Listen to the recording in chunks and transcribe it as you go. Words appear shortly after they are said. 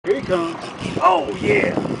Here he comes. Oh,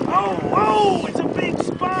 yeah. Oh, it's a big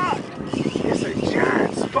spot. It's a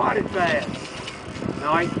giant spotted bass.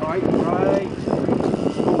 Right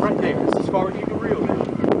there. It's as far as you can reel now.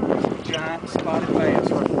 It's a giant spotted bass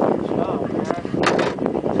right there. Good job, man.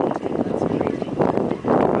 That's crazy.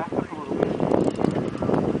 Back up a little bit.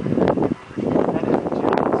 That is a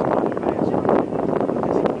giant spotted bass right there.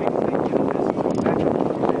 This is a big thing. This is back up a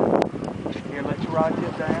little bit. Here, let your rod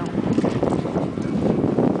tip down.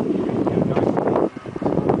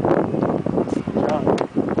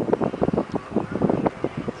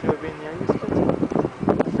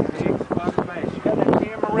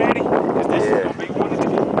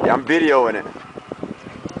 I'm videoing it.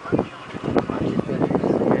 I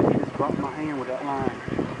just bumped my hand with that line.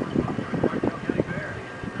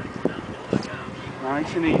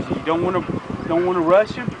 Nice and easy. You don't want to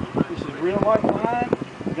rush him. This is real light line.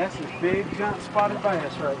 That's a big giant spotted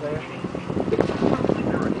bass right there.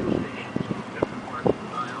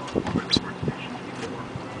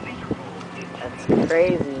 That's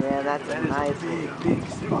crazy, man. That's a nice big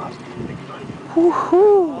spot.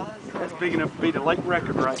 Woohoo! That's big enough to be the lake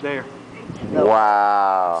record right there.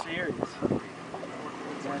 Wow. I'm serious.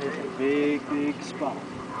 That is a big spot.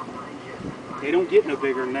 They don't get no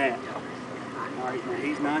bigger than that. All right, now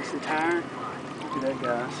he's nice and tired. Look at that,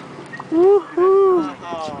 guys. Woohoo! Look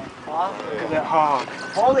at that hog.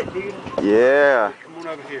 Hold it, dude. Yeah. Come on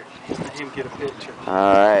over here. Let him get a picture.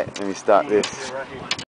 All right, let me stop this. Right here.